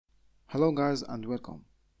Hello guys and welcome.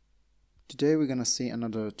 Today we're gonna see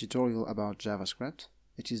another tutorial about JavaScript.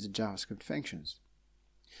 It is the JavaScript functions.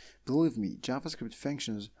 Believe me, JavaScript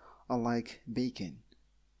functions are like baking.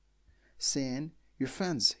 Saying your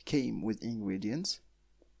friends came with ingredients,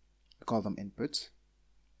 we call them inputs,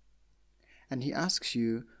 and he asks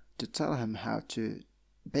you to tell him how to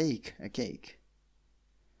bake a cake.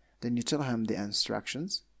 Then you tell him the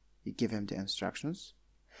instructions, you give him the instructions,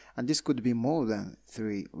 and this could be more than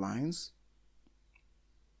 3 lines.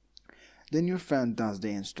 Then your friend does the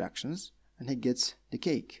instructions and he gets the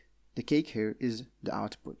cake. The cake here is the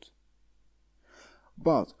output.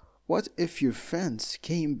 But what if your friends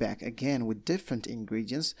came back again with different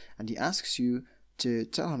ingredients and he asks you to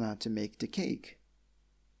tell him how to make the cake?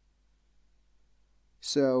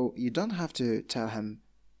 So you don't have to tell him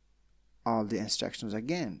all the instructions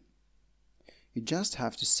again. You just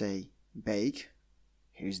have to say bake.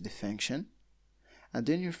 Here's the function, and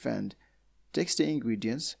then your friend takes the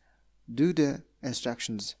ingredients, do the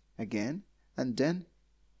instructions again, and then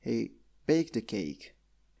he bake the cake.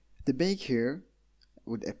 The bake here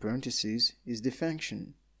with a parenthesis is the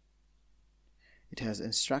function. It has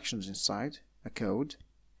instructions inside, a code,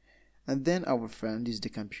 and then our friend is the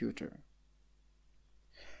computer.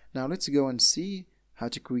 Now let's go and see how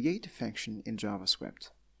to create a function in JavaScript.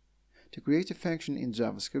 To create a function in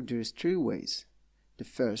JavaScript there is 3 ways. The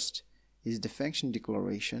first is the function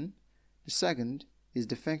declaration, the second is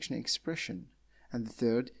the function expression, and the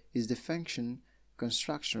third is the function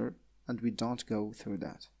constructor, and we don't go through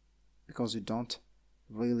that because we don't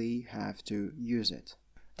really have to use it.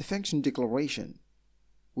 The function declaration,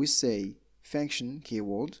 we say function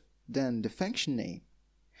keyword, then the function name.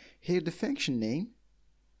 Here the function name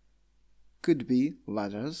could be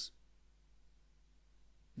letters,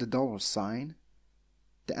 the $sign,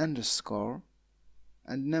 the underscore,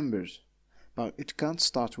 and numbers, but it can't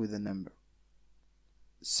start with a number.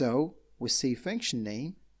 So we say function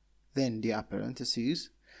name, then the parentheses,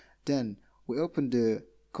 then we open the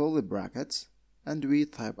curly brackets and we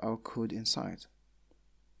type our code inside.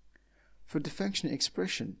 For the function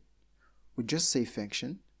expression, we just say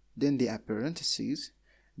function, then the parentheses,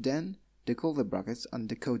 then the curly brackets and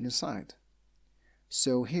the code inside.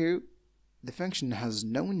 So here the function has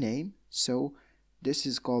no name, so this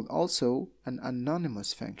is called also an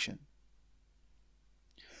anonymous function.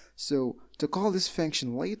 So to call this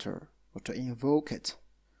function later or to invoke it,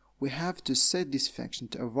 we have to set this function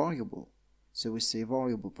to a variable. So we say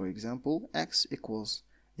variable, for example, x equals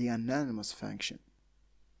the anonymous function.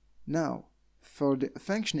 Now for the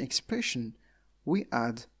function expression we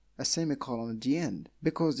add a semicolon at the end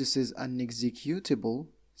because this is an executable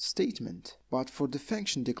statement. But for the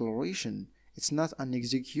function declaration it's not an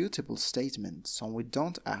executable statement, so we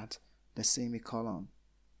don't add the semicolon.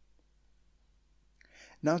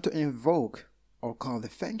 Now to invoke or call the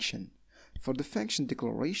function, for the function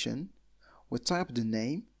declaration we type the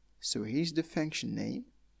name, so here's the function name,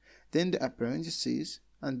 then the parentheses,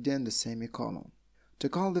 and then the semicolon. To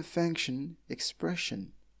call the function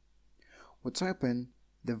expression, we type in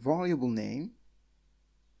the variable name,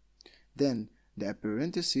 then the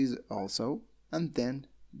parentheses also, and then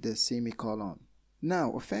the semicolon.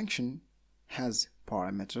 Now a function has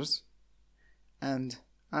parameters and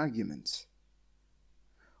arguments.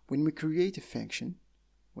 When we create a function,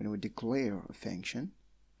 when we declare a function,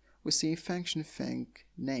 we say function func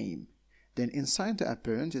name. Then inside the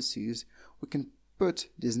parentheses we can put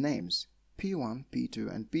these names p1,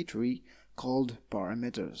 p2 and p3 called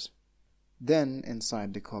parameters. Then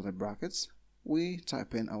inside the curly brackets we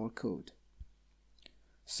type in our code.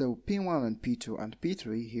 So P1 and P2 and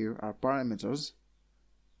P3 here are parameters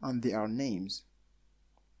and they are names.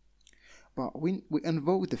 But when we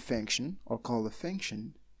invoke the function or call the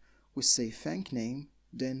function, we say func name,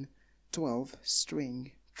 then 12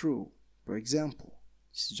 string true, for example.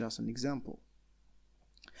 This is just an example.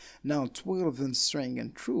 Now 12 and string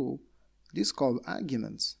and true, these called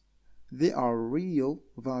arguments. They are real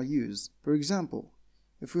values. For example,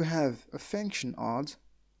 if we have a function add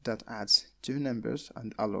that adds 2 numbers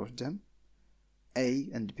and allows them, a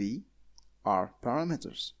and b are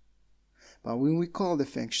parameters. But when we call the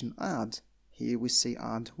function add, here we say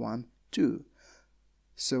add 1, 2.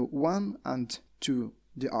 So 1 and 2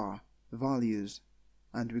 they are values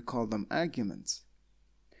and we call them arguments.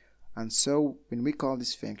 And so when we call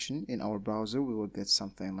this function in our browser we will get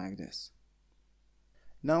something like this.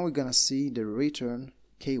 Now we're gonna see the return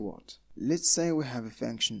keyword. Let's say we have a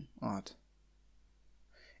function add.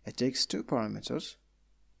 It takes 2 parameters,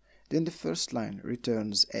 then the first line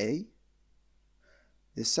returns a,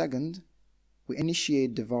 the second we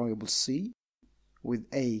initiate the variable c with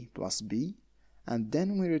a plus b, and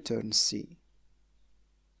then we return C.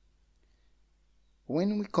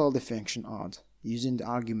 When we call the function add using the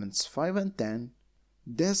arguments 5 and 10,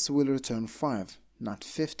 this will return 5, not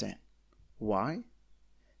 15. Why?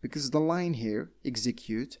 Because the line here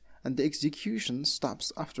execute and the execution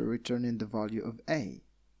stops after returning the value of A.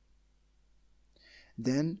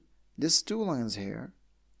 Then these two lines here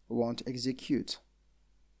won't execute.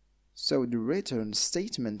 So the return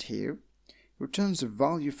statement here returns a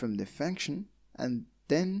value from the function and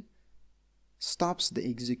then stops the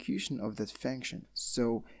execution of that function.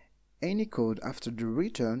 So any code after the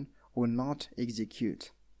return will not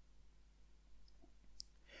execute.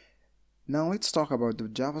 Now let's talk about the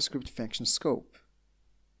JavaScript function scope.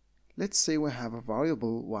 Let's say we have a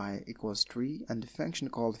variable y equals 3 and the function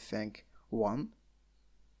called func1.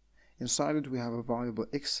 Inside it we have a variable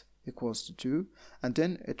x equals to 2 and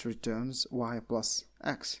then it returns y plus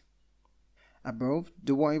x. Above,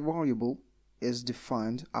 the y variable is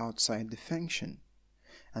defined outside the function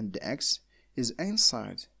and the x is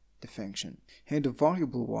inside the function. Here the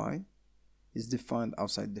variable y is defined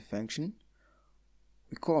outside the function.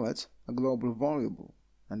 We call it a global variable,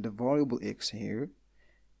 and the variable x here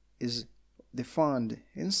is defined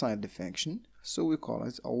inside the function, so we call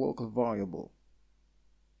it a local variable.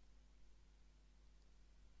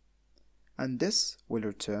 And this will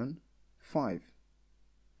return 5.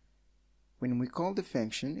 When we call the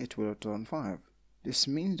function, it will return 5. This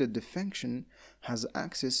means that the function has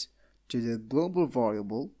access to the global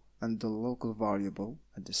variable and the local variable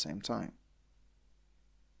at the same time.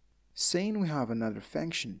 Saying we have another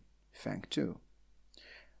function, func2,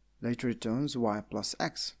 that returns y plus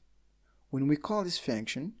x. When we call this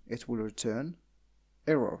function, it will return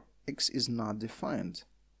error, x is not defined.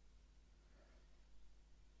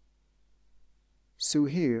 So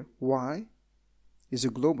here, y is a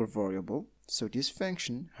global variable, so this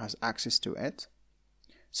function has access to it.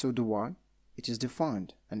 So the y, it is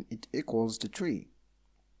defined and it equals to 3.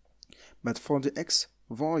 But for the x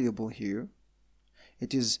variable here,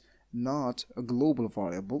 it is not a global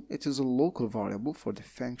variable, it is a local variable for the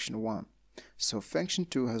function 1. So function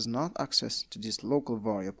 2 has not access to this local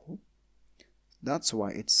variable. That's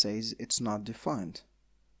why it says it's not defined.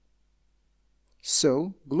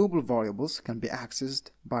 So global variables can be accessed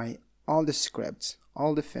by all the scripts,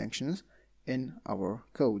 all the functions in our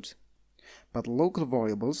code. But local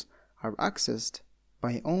variables are accessed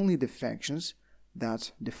by only the functions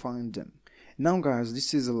that define them. Now guys,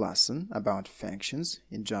 this is a lesson about functions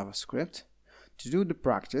in JavaScript. To do the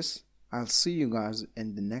practice, I'll see you guys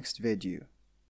in the next video.